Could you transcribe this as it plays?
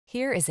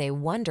Here is a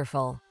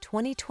wonderful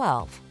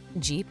 2012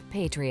 Jeep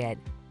Patriot.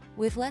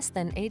 With less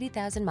than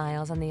 80,000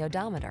 miles on the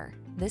odometer,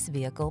 this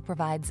vehicle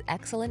provides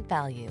excellent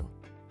value.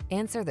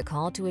 Answer the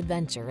call to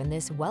adventure in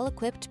this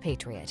well-equipped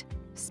Patriot.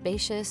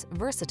 Spacious,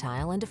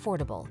 versatile, and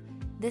affordable,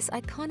 this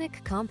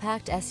iconic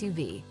compact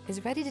SUV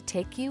is ready to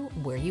take you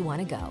where you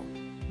want to go.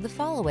 The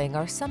following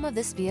are some of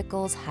this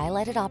vehicle's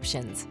highlighted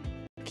options: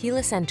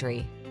 keyless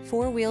entry,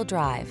 four-wheel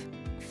drive,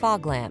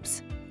 fog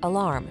lamps,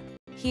 alarm,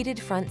 heated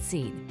front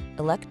seat,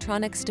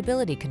 electronic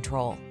stability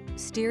control,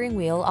 steering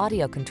wheel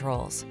audio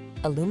controls,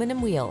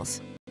 aluminum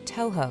wheels,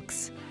 tow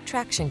hooks,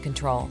 traction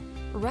control.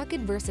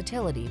 Rugged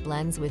versatility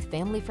blends with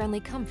family-friendly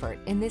comfort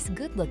in this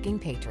good-looking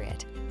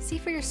Patriot. See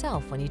for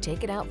yourself when you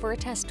take it out for a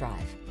test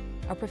drive.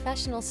 Our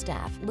professional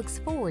staff looks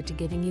forward to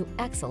giving you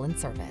excellent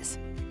service.